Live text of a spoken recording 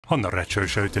On the Retro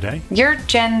Show today, You're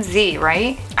Gen Z,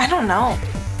 right? I don't know.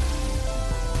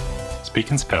 Speak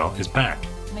and Spell is back.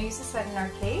 And I used to set an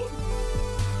arcade?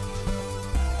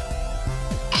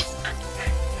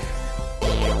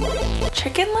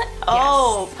 Chicken leg?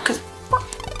 Oh, because...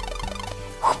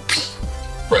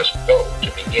 Press go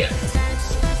to begin.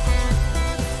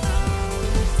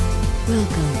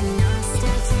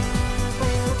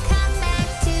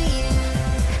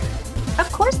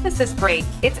 Of course this is great.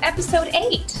 It's episode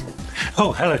 8.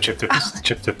 Oh, hello, Chip Tippers.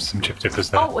 Chip Tips, some Chip Tippers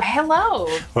there. Oh, hello.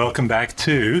 Welcome back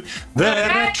to the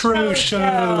Retro Show.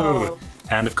 Show.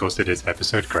 And of course, it is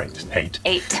episode great, 8.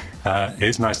 8. It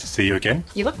is nice to see you again.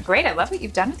 You look great. I love what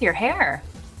you've done with your hair.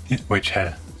 Yeah, which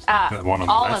hair? The one on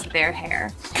the all left. of their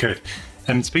hair. Good.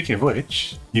 And speaking of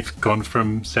which, you've gone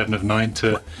from 7 of 9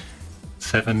 to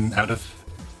 7 out of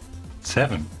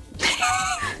 7.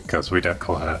 Because we don't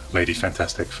call her Lady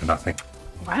Fantastic for nothing.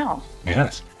 Wow.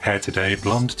 Yes. Hair today,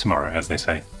 blonde tomorrow, as they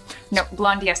say. No,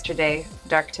 blonde yesterday,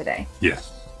 dark today. Yeah.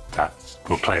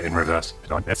 We'll play it in reverse.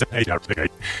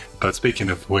 But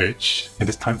speaking of which, it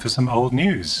is time for some old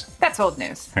news. That's old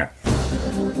news. Yeah.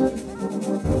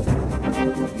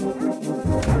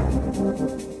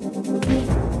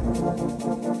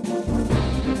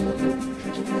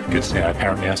 Good to see.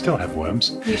 Apparently I still have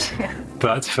worms. You too.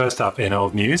 But first up in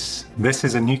old news, this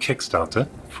is a new Kickstarter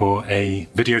for a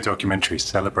video documentary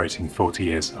celebrating 40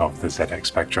 years of the ZX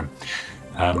Spectrum.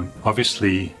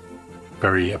 Obviously,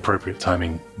 very appropriate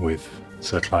timing with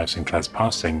Sir Clive Sinclair's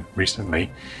passing recently.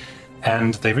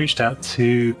 And they reached out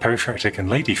to Perifractic and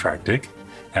Ladyfractic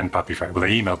and Puppyfractic. Well,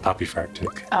 they emailed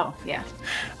Puppyfractic Oh, yeah.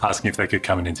 asking if they could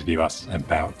come and interview us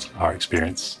about our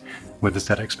experience with the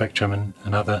ZX Spectrum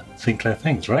and other Sinclair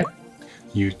things, right?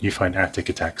 You find attic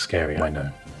attack scary, I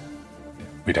know.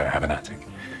 We don't have an attic.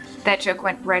 That joke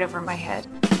went right over my head.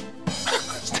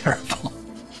 That's terrible.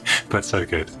 But so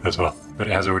good as well. But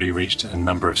it has already reached a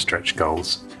number of stretch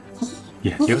goals.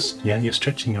 Yeah, you're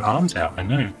stretching your arms out, I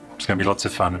know. It's going to be lots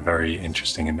of fun and very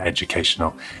interesting and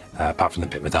educational, apart from the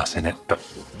bit with us in it, but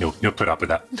you'll put up with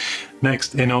that.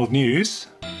 Next, in old news,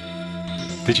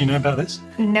 did you know about this?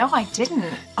 No, I didn't.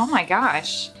 Oh my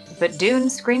gosh. The Dune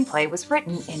screenplay was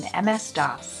written in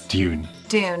MS-DOS. Dune.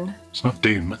 Dune. It's not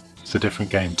Doom, it's a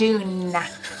different game. Dune.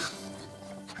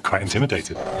 Quite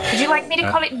intimidated. Would you like me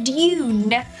to call it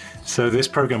Dune? So this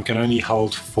program can only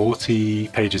hold 40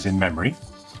 pages in memory.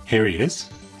 Here he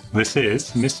is. This is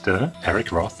Mr.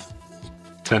 Eric Roth,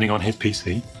 turning on his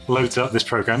PC, loads up this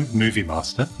program, Movie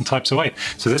Master, and types away.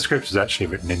 So this script was actually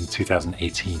written in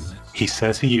 2018. He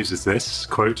says he uses this,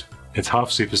 quote, "It's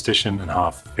half superstition and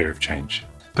half fear of change."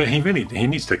 But he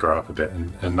needs to grow up a bit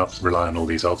and not rely on all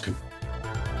these old...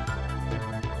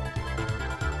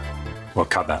 We'll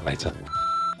cut that later.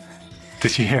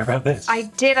 Did you hear about this? I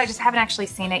did. I just haven't actually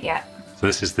seen it yet. So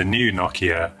this is the new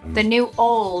Nokia... The new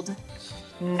old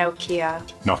Nokia.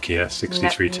 Nokia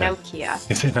 6310. Nokia.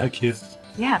 Is it Nokia?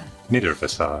 Yeah. Neither of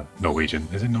us are Norwegian.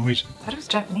 Is it Norwegian? I thought it was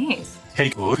Japanese. Hey,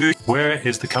 where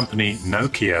is the company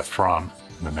Nokia from?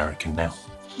 I'm American now.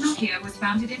 Nokia was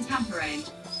founded in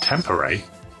Tampere. Tampere?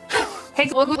 Hey,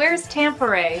 where's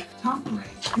Tampere? Tampere,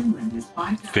 Finland is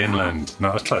 5,000. Finland.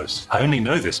 Not close. I only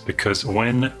know this because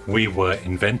when we were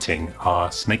inventing our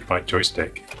snakebite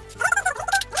joystick,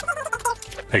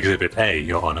 Exhibit A,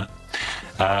 Your Honour,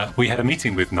 we had a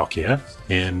meeting with Nokia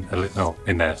in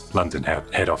their London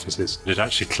head offices. It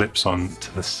actually clips on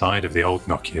to the side of the old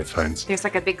Nokia phones. There's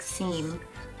like a big seam.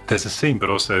 There's a seam, but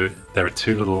also there are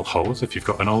 2 little holes if you've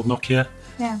got an old Nokia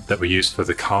that were used for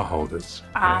the car holders.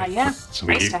 Yeah. So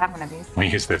I used to have one of these. We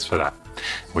use this for that.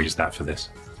 We use that for this.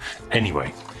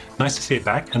 Anyway, nice to see it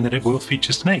back and that it will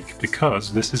feature Snake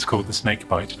because this is called the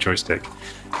Snakebite joystick.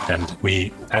 And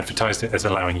we advertised it as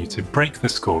allowing you to break the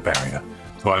score barrier.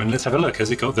 Well, I mean, let's have a look. Has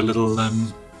it got the little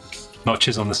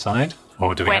notches on the side?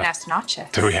 Or do we Buenas noches.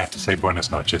 Do we have to say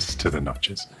buenas noches to the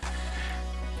notches?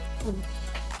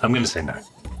 I'm going to say no.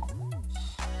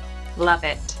 Love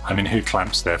it. I mean, who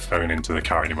clamps their phone into the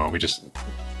car anymore? We just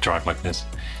drive like this.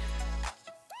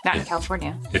 Not in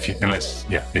California. If you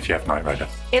have Night Rider.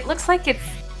 It looks like it's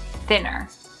thinner.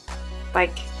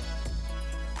 Like,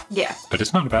 yeah. But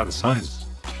it's not about the size.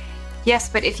 Yes,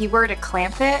 but if you were to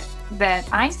clamp it, then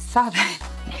I saw that.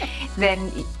 Then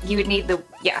you would need the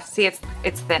see it's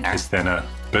thinner. It's thinner,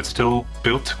 but still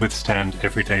built to withstand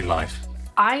everyday life.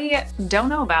 I don't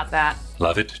know about that.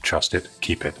 Love it, trust it,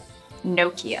 keep it.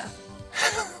 Nokia.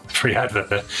 Free advert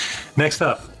there. Next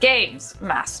up. Games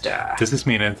Master. Does this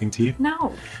mean anything to you?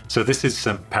 No. So this is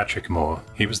Patrick Moore.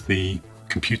 He was the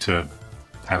computer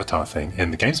avatar thing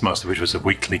in the Games Master, which was a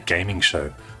weekly gaming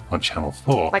show on Channel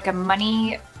 4. Like a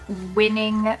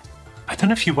money-winning I don't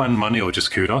know if he won money or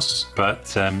just kudos,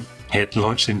 but it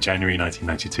launched in January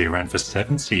 1992, ran for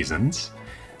 7 seasons,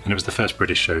 and it was the first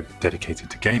British show dedicated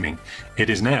to gaming. It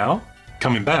is now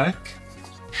coming back.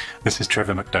 This is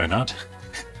Trevor McDonald.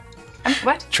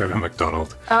 What? Trevor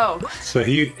McDonald. Oh. So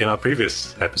he, in our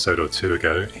previous episode or 2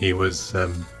 ago, he was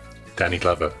Danny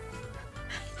Glover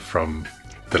from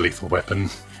the Lethal Weapon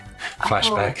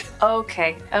flashback. Oh,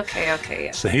 okay,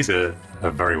 yes. So he's a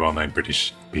very well-known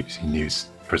British BBC News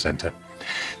presenter.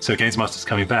 So Games Master's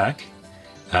coming back.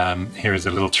 Here is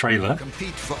a little trailer.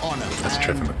 Compete for honor. That's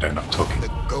Trevor McDonald talking. The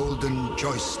golden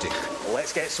joystick.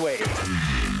 Let's get sweaty.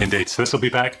 Indeed. So this will be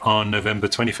back on November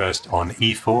 21st on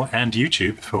E4 and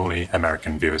YouTube for all the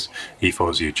American viewers.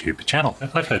 E4's YouTube channel.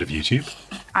 I've heard of YouTube.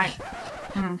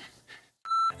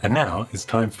 And now it's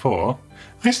time for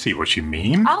I See What You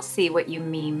Meme. I'll see what you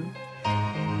meme.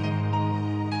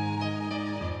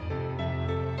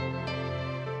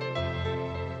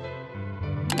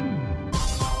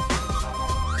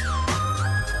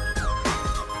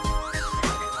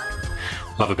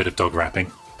 Love a bit of dog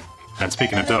rapping. And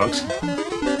speaking of dogs.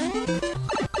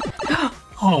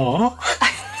 Aww.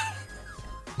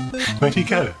 Where'd he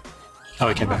go? Oh,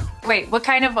 he came back. Wait, what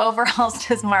kind of overalls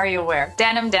does Mario wear?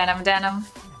 Denim, denim, denim.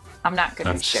 I'm not good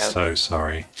at I'm this joke. so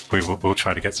sorry. We'll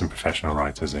try to get some professional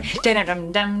writers in.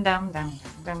 Denim, dum, dum, dum, dum,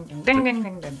 dum, dum, dum,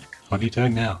 dum, dum. What are you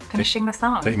doing now? Finishing the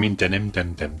song. Don't you mean denim,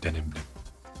 denim, denim, denim?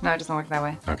 No, it doesn't work that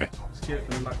way. Okay.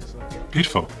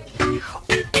 Beautiful.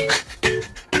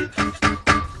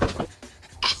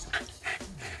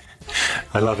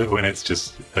 I love it when it's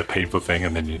just a painful thing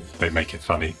and then they make it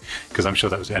funny, because I'm sure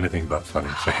that was anything but funny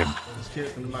for him.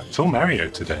 It's all Mario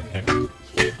today.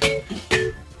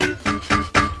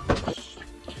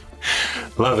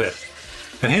 Love it.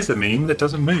 And here's the meme that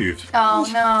doesn't move. Oh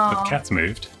no. The cat's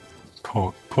moved.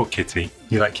 Poor kitty.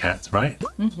 You like cats, right?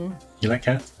 Mm-hmm. You like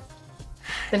cats?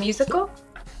 The musical?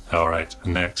 All right.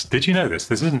 Next. Did you know this?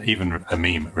 This isn't even a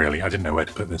meme, really. I didn't know where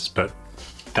to put this, but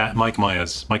that Michael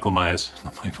Myers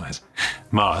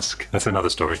mask, that's another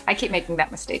story. I keep making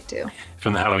that mistake too.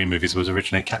 From the Halloween movies was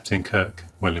originally Captain Kirk,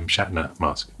 William Shatner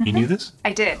mask. You knew this?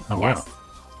 I did. Oh, yes. wow.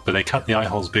 But they cut the eye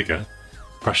holes bigger,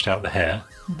 brushed out the hair,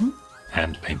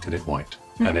 and painted it white.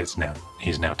 And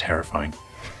he's now terrifying.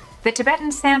 The Tibetan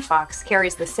sandfox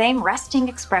carries the same resting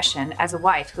expression as a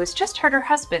wife who has just heard her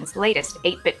husband's latest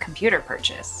 8-bit computer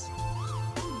purchase.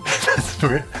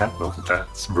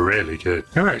 That's really good.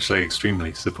 We're actually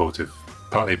extremely supportive,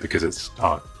 partly because it's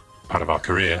part of our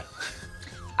career.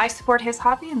 I support his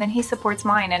hobby and then he supports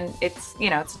mine, and it's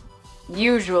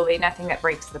usually nothing that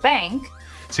breaks the bank.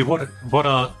 See, what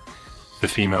are the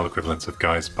female equivalents of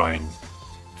guys buying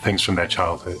things from their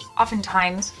childhood?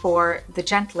 Oftentimes for the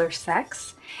gentler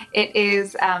sex, it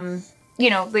is,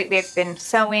 they've been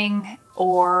sewing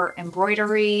or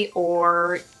embroidery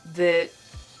or the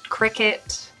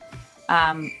cricket,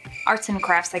 arts and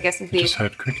crafts, I guess, would I be. just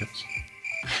heard crickets.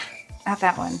 Not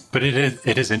that one. But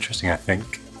it is interesting, I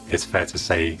think. It's fair to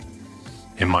say,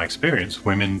 in my experience,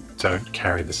 women don't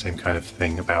carry the same kind of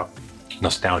thing about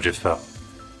nostalgia for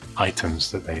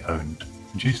items that they owned.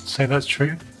 Would you say that's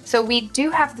true? So we do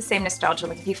have the same nostalgia,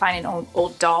 like if you find an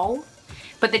old doll,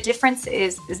 but the difference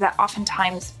is that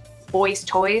oftentimes boys'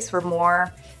 toys were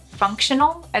more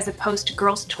functional as opposed to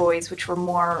girls' toys, which were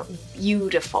more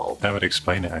beautiful. That would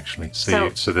explain it, actually. So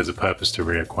there's a purpose to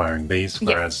reacquiring these,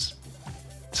 whereas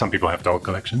some people have doll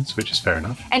collections, which is fair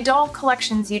enough. And doll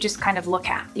collections, you just kind of look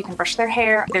at. You can brush their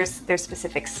hair. There's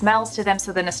specific smells to them.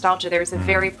 So the nostalgia, there's a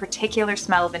very particular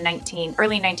smell of a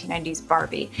early 1990s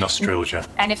Barbie. Nostalgia.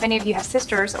 And if any of you have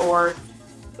sisters or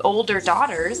older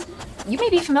daughters, you may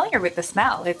be familiar with the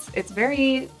smell. It's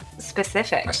very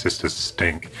specific. My sisters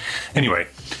stink. Anyway,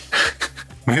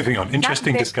 moving on.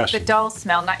 Interesting discussion. The doll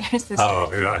smell, not your sister.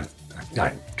 Oh,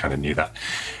 I kind of knew that.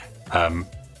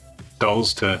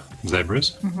 Dolls to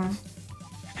zebras.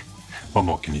 What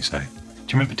more can you say?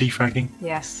 Do you remember defragging?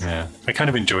 Yes. Yeah, I kind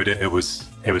of enjoyed it. It was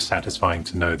satisfying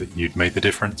to know that you'd made the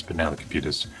difference, but now the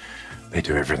computers, they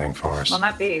do everything for us. Well,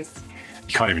 not these.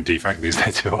 You can't even defrag these,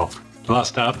 they're too old.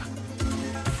 Last up,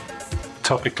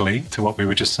 topically to what we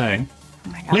were just saying, Oh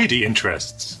my God. lady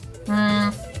interests.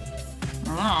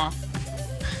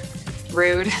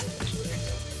 Rude.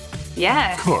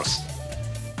 Yes. Of course.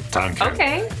 Duncan.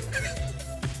 Okay.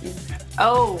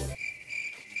 Oh.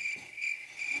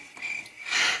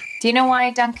 Do you know why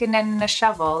Duncan and the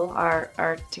shovel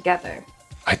are together?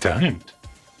 I don't.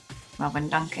 Well, when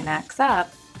Duncan acts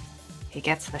up, he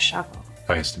gets the shovel.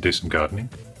 I used to do some gardening.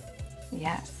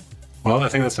 Yes. Well, I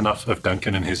think that's enough of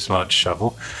Duncan and his large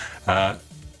shovel.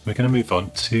 We're going to move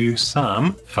on to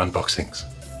some fun boxings.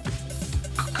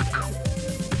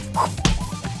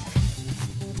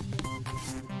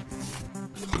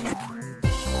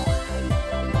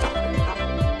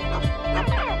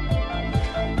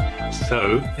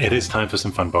 So, it is time for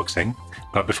some funboxing.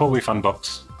 But before we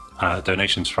funbox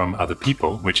donations from other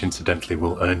people, which incidentally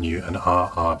will earn you an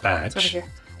RR badge. It's over here.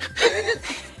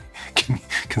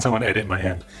 Can someone edit my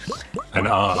hand? An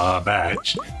RR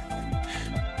badge.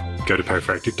 Go to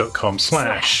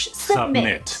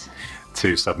perifractic.com/submit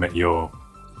to submit your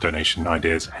donation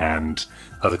ideas and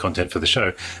other content for the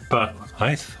show. But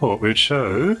I thought we would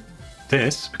show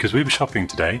this because we were shopping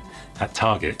today at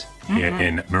Target here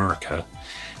in America,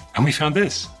 and we found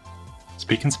this.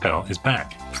 Speak and Spell is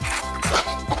back.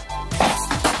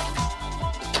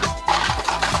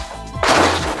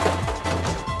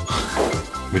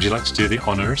 Would you like to do the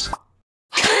honors?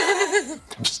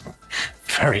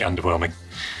 Very underwhelming.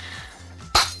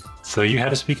 So you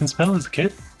had a Speak and Spell as a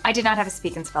kid? I did not have a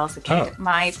Speak and Spell as a kid. Oh.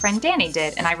 My friend Danny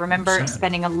did, and I remember Sad.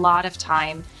 spending a lot of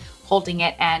time holding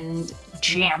it and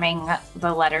jamming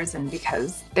the letters in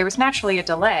because there was naturally a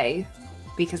delay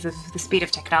because of the speed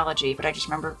of technology, but I just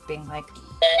remember being like,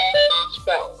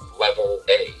 Spell level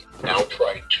A. Now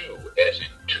try 2 as in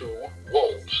 2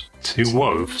 wolves. 2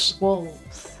 wolves.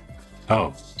 wolves.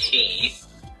 Oh,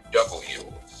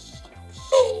 T-W-O.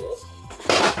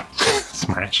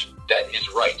 smash. That is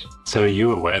right. So are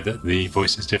you aware that the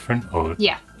voice is different? Or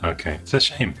Yeah. Okay, it's a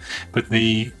shame. But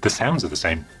the sounds are the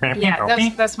same. Yeah,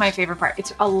 that's my favorite part.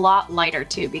 It's a lot lighter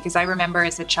too, because I remember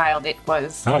as a child it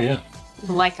was Oh, yeah.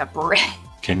 like a brick.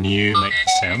 Can you make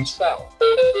the sounds? Spell.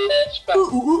 Ooh,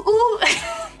 ooh, ooh.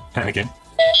 And again.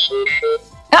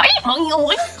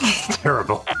 Ooh.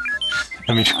 Terrible.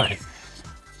 Let me try.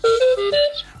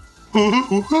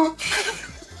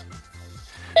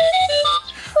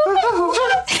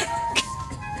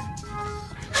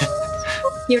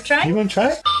 You try? You want to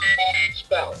try?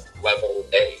 Spell level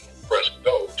A. Press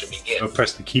go to begin. Oh,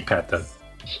 press the keypad then.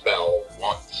 Spell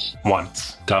once.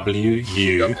 Once.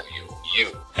 W-U.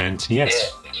 W-U. And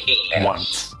yes. N-T-S.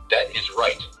 Once. That is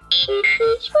right.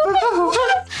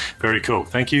 Very cool.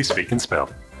 Thank you, Speak and Spell.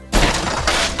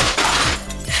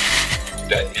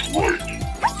 That is right.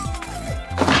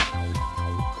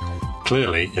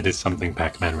 Clearly, it is something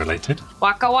Pac-Man related.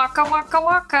 Waka waka waka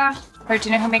waka. Or do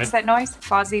you know who makes that noise?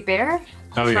 Fozzie Bear?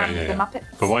 Oh, yeah, From yeah, the yeah. Muppets.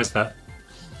 But why is that?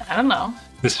 I don't know.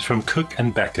 This is from Cook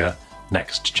and Becker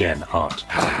Next Gen Art.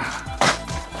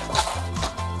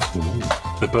 Ooh,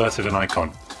 the birth of an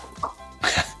icon.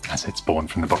 As it's born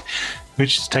from the book. Would you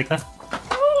just take that?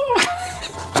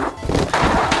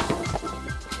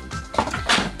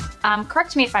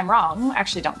 Correct me if I'm wrong.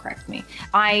 Actually, don't correct me.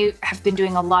 I have been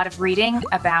doing a lot of reading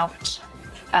about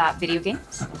video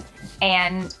games.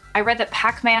 And I read that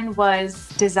Pac-Man was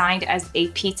designed as a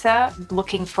pizza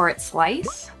looking for its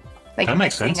slice. Like That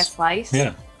makes missing sense. a slice.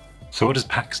 Yeah. So what does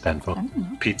PAC stand for? I don't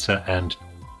know. Pizza and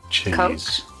cheese. Coke.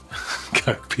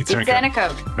 Coke. Pizza Pizza and and a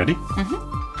Coke. Coke. Ready?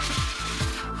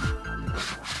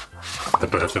 The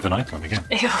birth of an icon again.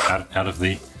 Ew. Out of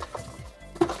the...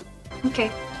 Okay.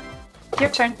 Your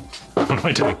turn. What am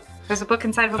I doing? There's a book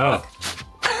inside of a book.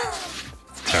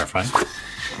 It's terrifying.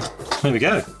 There we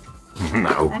go.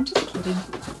 No. I'm just kidding.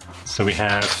 So we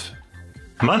have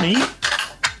money.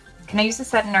 Can I use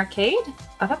this at an arcade?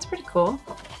 Oh, that's pretty cool.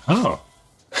 Oh.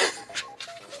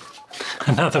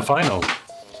 Another vinyl.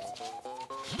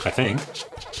 I think.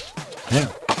 Yeah.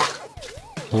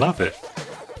 Love it.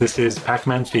 This is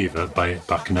Pac-Man Fever by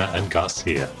Buckner and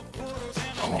Garcia.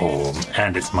 Oh,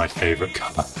 and it's my favorite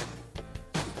cover.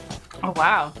 Oh,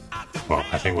 wow. Well,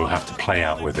 I think we'll have to play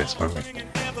out with this, won't we?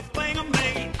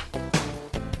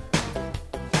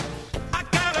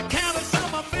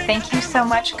 Thank you so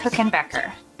much, Cook and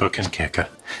Becker. Book and Kicker.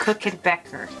 Cook and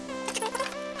Becker.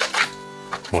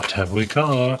 What have we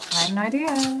got? I have no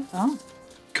idea. Oh.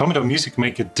 Commodore Music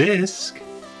Maker disc.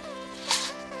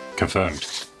 Confirmed.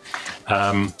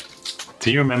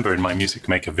 Do you remember in my Music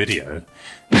Maker video?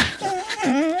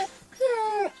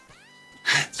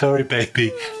 Sorry,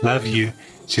 baby. Love you.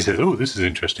 She said, oh, this is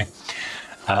interesting.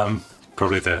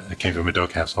 Probably it came from a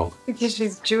dog household. Because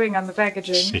she's chewing on the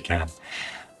packaging. She can.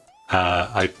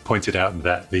 I pointed out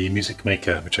that the Music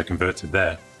Maker, which I converted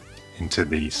there into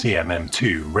the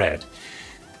CMM2 Red,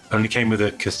 only came with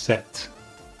a cassette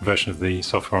version of the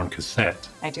software on cassette.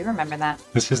 I do remember that.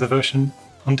 This is the version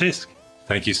on disc.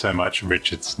 Thank you so much,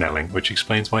 Richard Snelling, which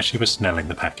explains why she was snelling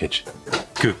the package.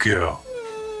 Good girl.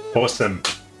 Awesome.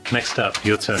 Next up,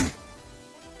 your turn.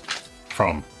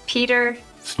 From Peter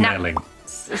Snelling.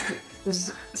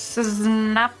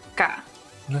 Snapka.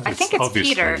 I think it's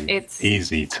Peter. obviously It's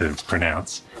easy to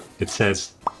pronounce. It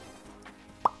says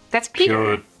that's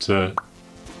Peter. Piotr.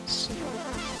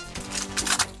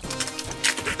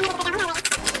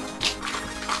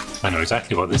 I know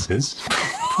exactly what this is.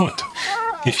 What?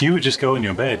 If you would just go on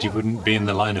your bed, you wouldn't be in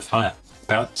the line of fire.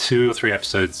 About 2 or 3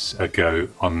 episodes ago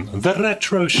on the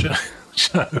Retro Show,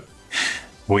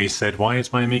 we said, why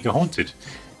is my Amiga haunted?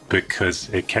 Because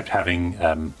it kept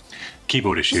having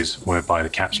keyboard issues whereby the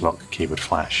caps lock key would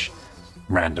flash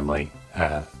randomly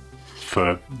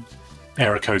for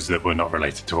error codes that were not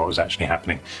related to what was actually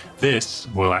happening. This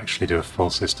will actually do a full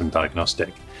system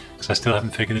diagnostic, because I still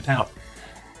haven't figured it out.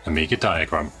 Amiga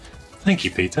diagram. Thank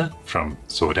you, Peter, from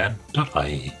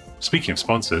sordan.ie. Speaking of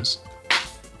sponsors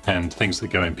and things that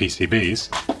go in PCBs,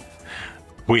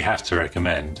 we have to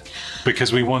recommend,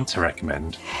 because we want to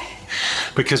recommend,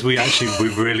 because we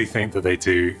really think that they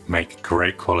do make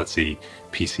great quality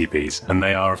PCBs, and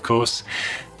they are, of course,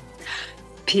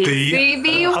 PCB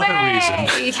the other way!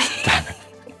 reason.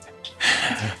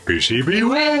 PCB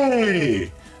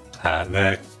way!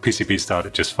 Their PCBs start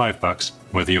at just $5,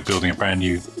 whether you're building a brand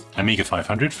new Amiga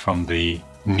 500 from the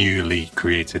newly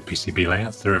created PCB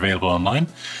layouts that are available online,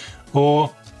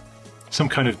 or some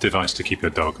kind of device to keep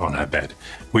your dog on her bed.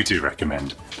 We do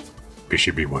recommend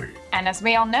PCB way. And as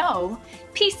we all know,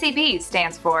 PCB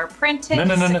stands for printed...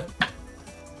 No.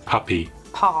 Puppy.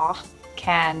 Paw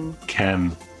can...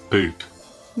 Boop.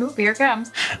 Move, here it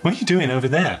comes. What are you doing over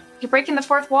there? You're breaking the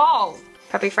fourth wall.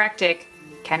 Puppyfractic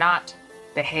cannot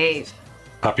behave.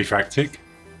 Puppyfractic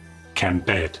can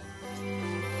bed.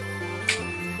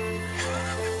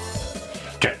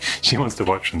 Okay, she wants to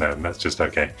watch from there, and that's just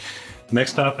okay.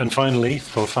 Next up, and finally,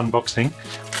 for Funboxing,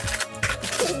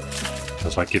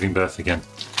 feels like giving birth again.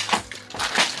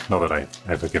 Not that I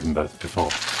ever given birth before.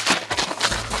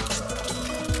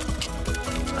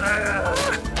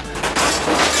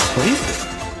 What is it?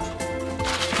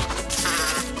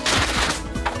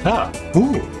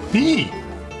 Ooh,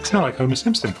 sound like Homer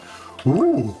Simpson.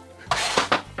 Ooh,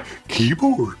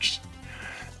 keyboards.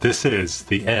 This is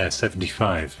the Air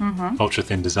 75, ultra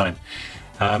thin design.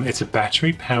 It's a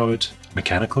battery-powered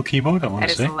mechanical keyboard, I want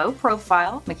to say. It is low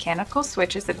profile, mechanical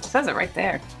switches. It says it right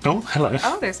there. Oh, hello.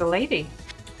 Oh, there's a lady.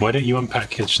 Why don't you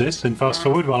unpackage this and fast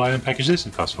forward while I unpackage this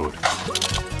and fast forward?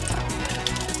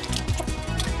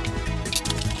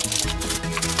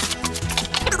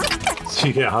 So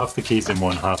you get half the keys in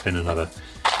one, half in another.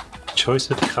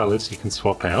 Choice of colours you can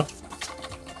swap out.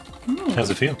 How's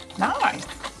it feel? Nice.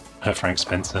 Frank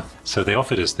Spencer. So they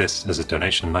offered us this as a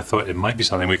donation, and I thought it might be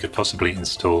something we could possibly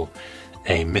install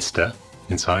a Mister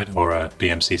inside, or a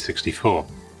BMC64,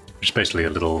 which is basically a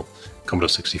little Commodore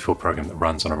 64 program that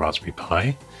runs on a Raspberry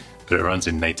Pi, but it runs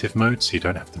in native mode, so you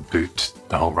don't have to boot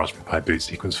the whole Raspberry Pi boot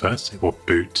sequence first. It will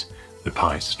boot the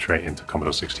Pi straight into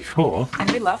Commodore 64.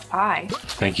 And we love pie.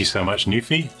 Thank you so much,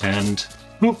 Newfie, and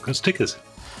oh, got stickers.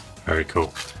 Very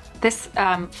cool. This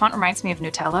font reminds me of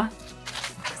Nutella,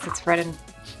 because it's red and...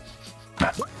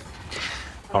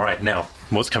 All right, now,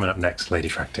 what's coming up next, Lady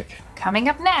Fractic? Coming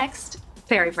up next,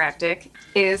 Fairy Fractic,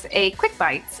 is a quick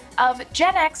bites of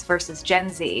Gen X versus Gen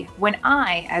Z. When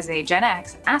I, as a Gen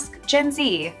X, ask Gen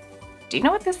Z, do you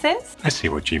know what this is? I see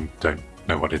what you don't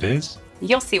know what it is.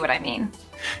 You'll see what I mean.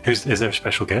 Is there a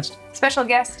special guest? Special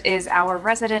guest is our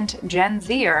resident Gen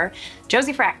Zer,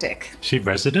 Josie Fractic. She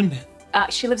resident?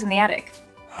 She lives in the attic.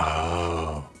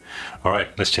 Oh. All right,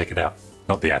 let's check it out.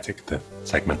 Not the attic, the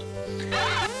segment.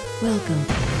 Welcome.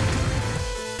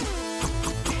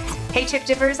 Hey Chip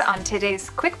Dippers, on today's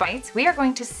Quick Bites, we are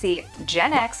going to see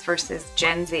Gen X versus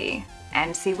Gen Z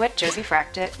and see what Josie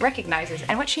Fractic recognizes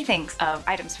and what she thinks of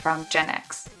items from Gen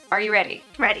X. Are you ready?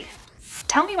 Ready.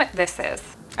 Tell me what this is.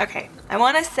 Okay, I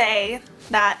want to say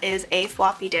that is a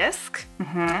floppy disk.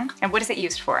 And what is it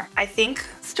used for? I think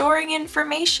storing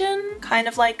information, kind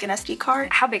of like an SD card.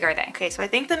 How big are they? Okay, so I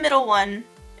think the middle one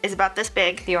is about this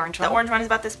big. The orange one? The orange one is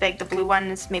about this big. The blue one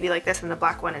is maybe like this, and the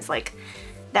black one is like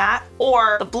that.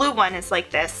 Or the blue one is like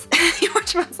this, the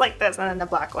orange one's like this, and then the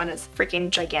black one is freaking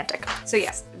gigantic. So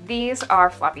yes, these are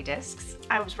floppy disks.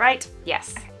 I was right.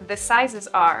 Yes. The sizes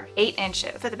are 8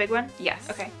 inches. For the big one? Yes.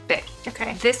 Okay. Big.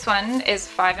 Okay. This one is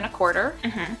 5 1/4.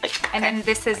 And then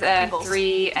this is a Angles.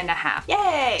 3 1/2.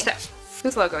 Yay! So,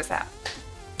 whose logo is that?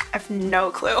 I have no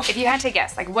clue. If you had to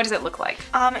guess, like, what does it look like?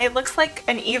 It looks like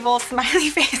an evil smiley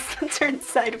face that turned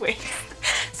sideways.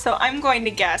 So I'm going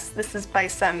to guess this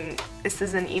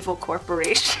is an evil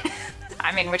corporation.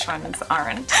 I mean, which ones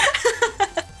aren't?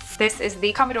 This is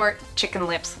the Commodore Chicken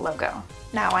Lips logo.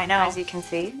 Now I know. As you can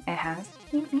see, it has.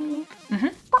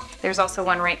 There's also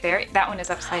one right there. That one is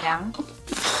upside down.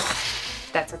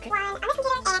 That's okay.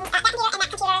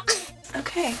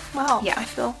 Okay, wow. Yeah. I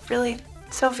feel really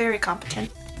so very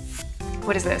competent.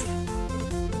 What is this?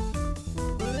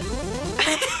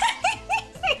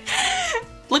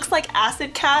 Looks like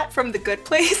Acid Cat from The Good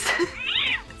Place.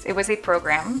 It It was a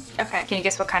program. Okay. Can you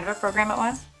guess what kind of a program it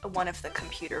was? One of the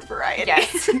computer variety.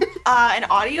 Yes. An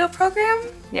audio program?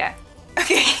 Yeah.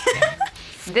 Okay.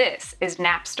 This is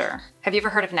Napster. Have you ever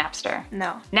heard of Napster?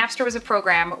 No. Napster was a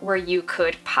program where you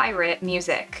could pirate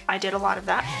music. I did a lot of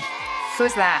that.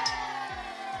 Who's that?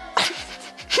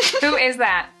 Who is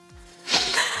that?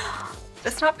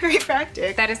 That's not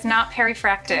Perifractic. That is not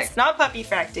Perifractic. It's not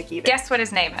Puppyfractic either. Guess what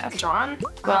his name is. John?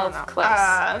 Well, I don't know. close.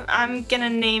 I'm gonna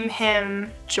name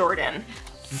him Jordan.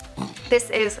 This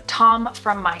is Tom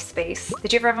from MySpace.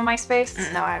 Did you ever have a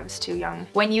MySpace? No, I was too young.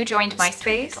 When you joined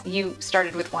MySpace, you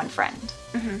started with one friend.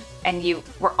 And you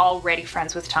were already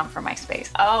friends with Tom from MySpace.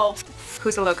 Oh,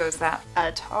 Whose logo is that?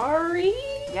 Atari?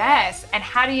 Yes. And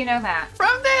how do you know that? From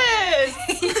this!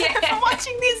 Yes. From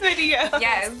watching these videos.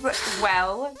 Yes.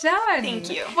 Well done. Thank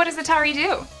you. What does Atari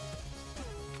do?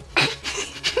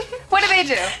 What do they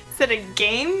do? Is it a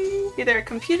game? They're a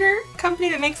computer company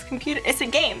that makes computer. It's a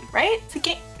game, right? It's a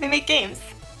game. They make games.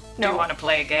 Do you want to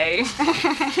play a game?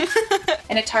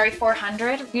 An Atari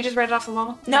 400? You just read it off the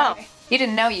wall? No. Okay. You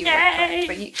didn't know you were correct,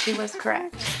 but she was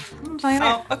correct.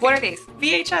 Oh, okay. What are these?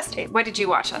 VHS tape. What did you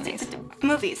watch on these?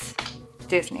 Movies.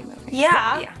 Disney movies.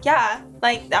 Yeah.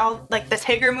 Like the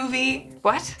Tigger movie,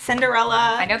 What?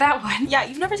 Cinderella. I know that one. Yeah,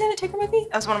 you've never seen the Tigger movie?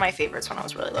 That was one of my favorites when I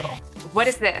was really little. What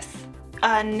is this?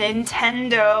 A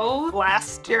Nintendo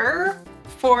blaster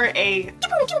for a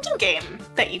game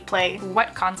that you play.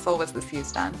 What console was this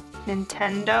used on?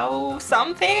 Nintendo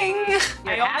something?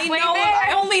 halfway there.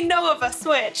 I only know of a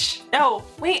Switch. No,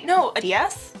 wait, no, a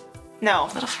DS? No,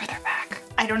 A little further back.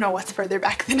 I don't know what's further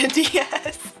back than a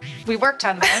DS. We worked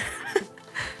on this.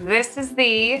 This is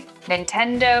the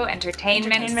Nintendo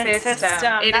Entertainment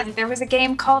System. There was a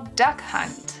game called Duck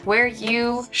Hunt where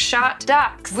you shot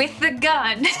ducks with the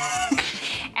gun.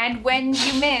 And when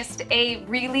you missed, a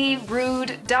really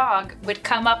rude dog would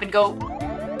come up and go.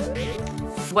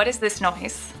 What is this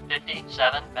noise?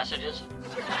 57 messages.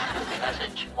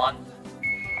 Message 1.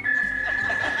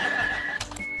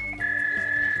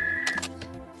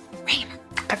 I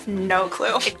have no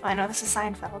clue. I know this is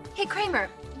Seinfeld. Hey Kramer,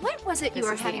 when was it you This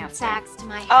were is the having answer. fax to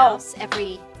my Oh. house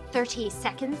every 30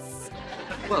 seconds?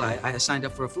 Well, I signed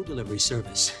up for a food delivery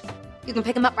service. You can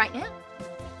pick them up right now.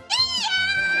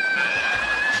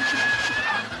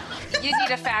 You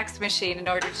need a fax machine in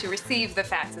order to receive the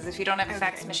faxes. If you don't have a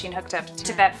fax machine hooked up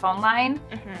to that phone line,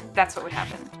 that's what would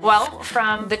happen. Well,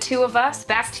 from the two of us,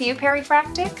 back to you,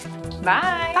 Perifractic.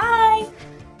 Bye. Bye.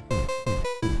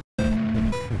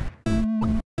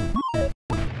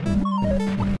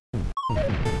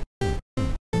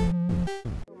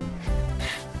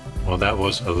 Well, that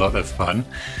was a lot of fun.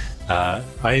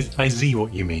 I see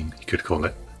what you mean, you could call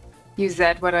it. You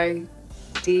said what I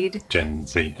did. Gen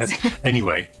Z.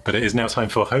 Anyway, but it is now time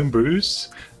for Homebrews.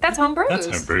 That's Homebrews. That's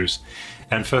Homebrews.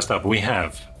 And first up, we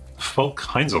have Folk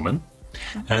Heinzelman.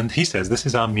 And he says, this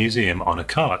is our museum on a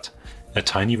cart, a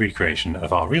tiny recreation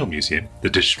of our real museum, the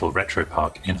Digital Retro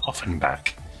Park in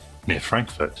Offenbach, near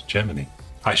Frankfurt, Germany.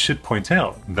 I should point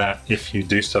out that if you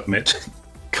do submit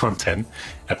content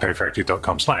at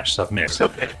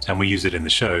perifractic.com/submit, and we use it in the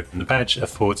show, the badge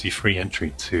affords you free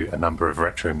entry to a number of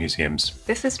retro museums.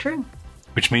 This is true.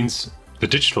 Which means the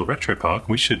Digital Retro Park,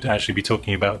 we should actually be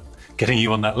talking about getting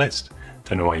you on that list.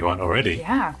 Don't know why you aren't already.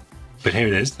 Yeah, But here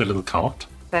it is, the little cart.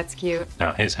 that's cute.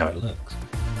 Now here's how it looks.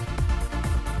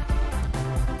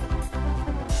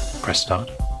 Press start.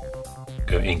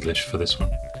 Go English for this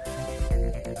one.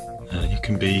 You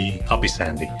can be... I'll be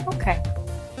Sandy. Okay.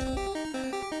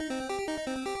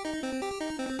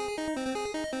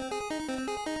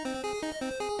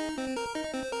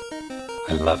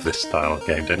 I love this style of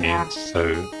game, don't Yeah. you? It's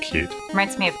so cute.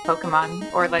 Reminds me of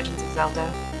Pokemon or Legends of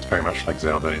Zelda. It's very much like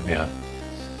Zelda, yeah.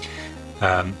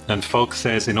 And Folk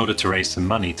says in order to raise some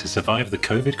money to survive the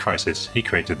COVID crisis, he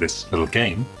created this little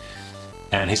game.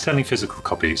 And he's selling physical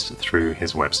copies through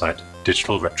his website,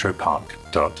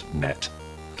 digitalretropark.net.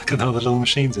 Look at all the little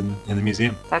machines in the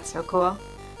museum. That's so cool.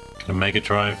 Got a Mega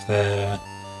Drive there.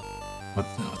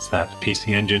 What's that? PC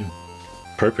Engine.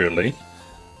 Appropriately.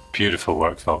 Beautiful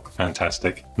work, Folk.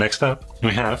 Fantastic. Next up,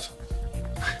 we have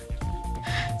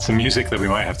some music that we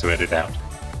might have to edit out.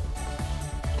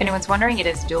 If anyone's wondering, it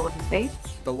is Duel of the Fates.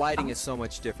 The lighting is so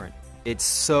much different. It's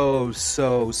so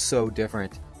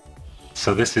different.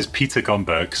 So this is Peter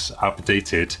Gomberg's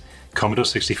updated Commodore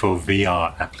 64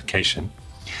 VR application.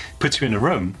 Puts you in a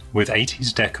room with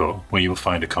 80s decor where you will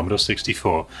find a Commodore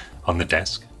 64 on the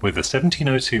desk with a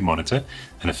 1702 monitor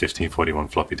and a 1541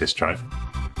 floppy disk drive.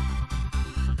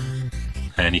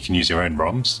 And you can use your own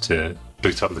ROMs to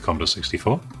boot up the Commodore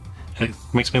 64. And it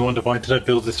makes me wonder, why did I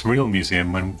build this real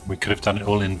museum when we could have done it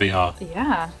all in VR?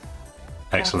 Yeah.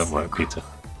 Excellent That's work, Peter.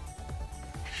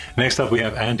 Next up, we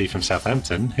have Andy from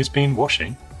Southampton, who's been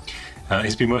washing.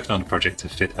 He's been working on a project to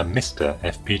fit a Mr.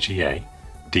 FPGA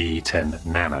D10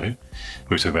 Nano. We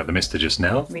were talking about the Mr. just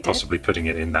now, possibly putting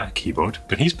it in that keyboard,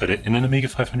 but he's put it in an Amiga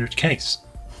 500 case.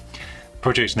 The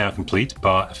project's now complete,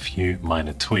 bar a few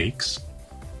minor tweaks.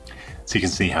 So you can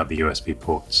see how the USB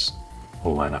ports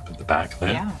all line up at the back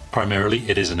there. Yeah. Primarily,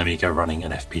 it is an Amiga running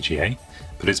an FPGA,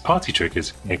 but its party trick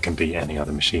is it can be any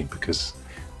other machine because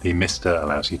the Mr.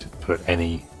 allows you to put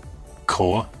any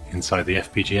core inside the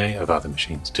FPGA of other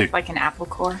machines too. Like an Apple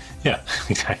core? Yeah,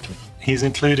 exactly. He's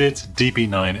included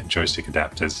DB9 joystick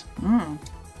adapters.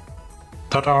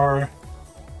 Ta-da!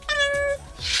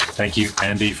 Thank you,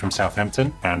 Andy from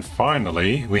Southampton. And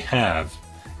finally, we have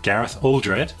Gareth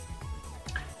Aldred.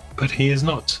 But he is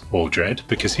not Aldred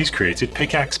because he's created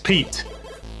Pickaxe Pete.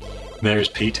 There is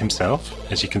Pete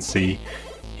himself. As you can see,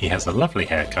 he has a lovely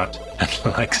haircut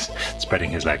and likes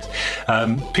spreading his legs.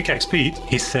 Pickaxe Pete,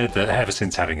 he said that ever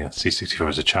since having a C64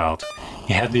 as a child,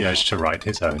 he had the urge to write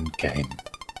his own game.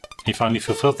 He finally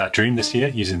fulfilled that dream this year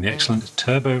using the excellent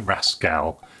Turbo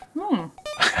Rascal.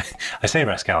 I say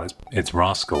Rascal, it's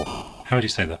Rascal. How would you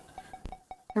say that?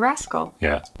 The Rascal.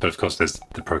 Yeah, but of course there's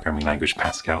the programming language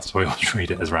Pascal, so I always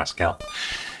read it as Rascal.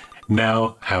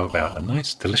 Now, how about a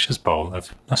nice, delicious bowl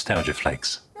of nostalgia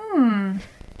flakes?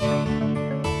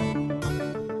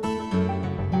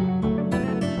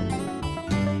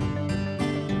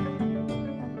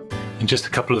 And just a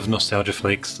couple of nostalgia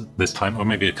flakes this time, or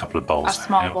maybe a couple of bowls. A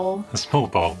small bowl. A small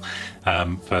bowl.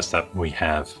 First up, we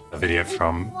have a video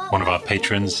from one of our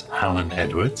patrons, Alan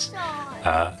Edwards.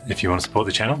 If you want to support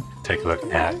the channel, take a look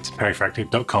at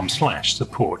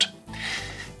perifractic.com/support.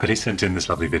 But he sent in this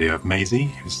lovely video of Maisie,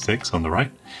 who's 6 on the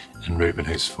right, and Ruben,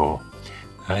 who's 4,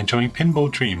 enjoying pinball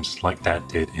dreams like Dad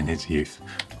did in his youth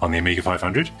on the Amiga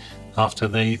 500 after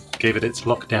they gave it its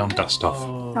lockdown dust off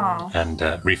and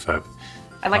refurb.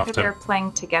 I like that they're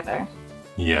playing together.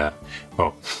 Yeah,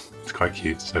 well, it's quite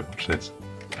cute, so watch this.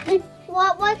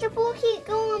 Why's the ball keep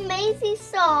going on Maisie's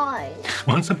side?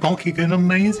 Why's the ball keep going on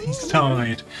Maisie's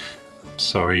side?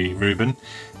 Sorry, Ruben.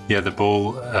 Yeah, the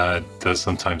ball does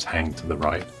sometimes hang to the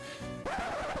right.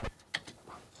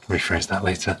 Rephrase that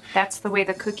later. That's the way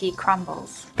the cookie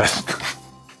crumbles.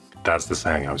 That's the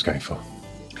saying I was going for.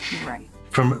 Right.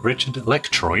 From Richard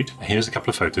Lectroid, here's a couple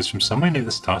of photos from somewhere near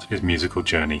the start of his musical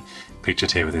journey, pictured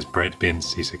here with his bread bin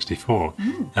C64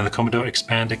 and the Commodore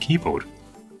Expander keyboard.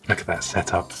 Look at that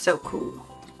setup. So cool.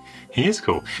 He is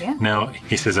cool. Yeah. Now,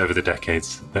 he says over the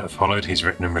decades that have followed, he's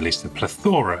written and released a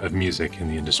plethora of music in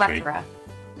the industry. Plethora.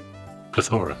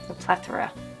 Plethora. The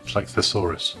plethora. It's like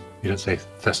thesaurus. You don't say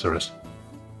thesaurus.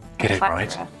 Get it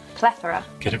right. Plethora.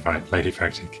 Get it right, Lady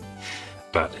Fractic.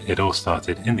 But it all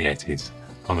started in the 80s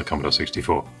on the Commodore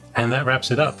 64. And that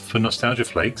wraps it up for Nostalgia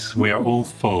Flakes. We are all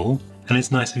full, and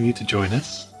it's nice of you to join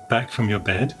us back from your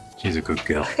bed. She's a good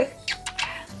girl.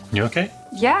 You okay?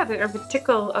 Yeah, there's a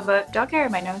tickle of a dog hair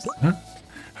in my nose. Huh?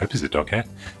 Hope it's a dog hair.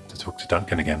 To talk to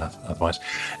Duncan again otherwise.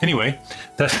 Anyway,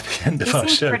 that's the end of our He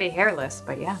seems show. pretty hairless,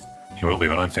 but yeah. He will be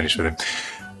when I'm finished with him.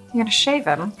 You're gonna shave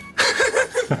him?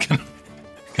 I'm gonna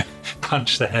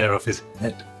punch the hair off his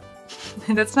head.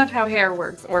 That's not how hair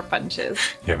works or punches.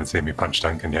 You haven't seen me punch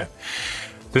Duncan yet.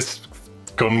 This has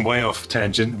gone way off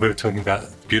tangent. We were talking about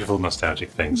beautiful nostalgic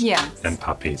things. Yes. And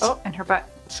puppies. Oh, and her butt.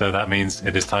 So that means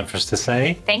it is time for us to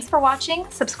say... Thanks for watching.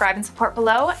 Subscribe and support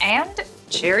below. And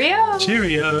cheerio!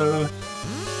 Cheerio!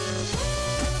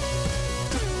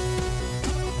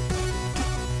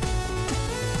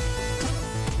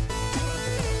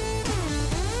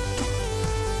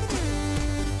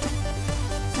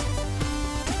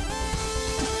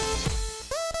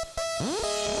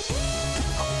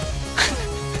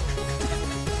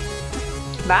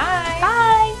 Bye! Bye!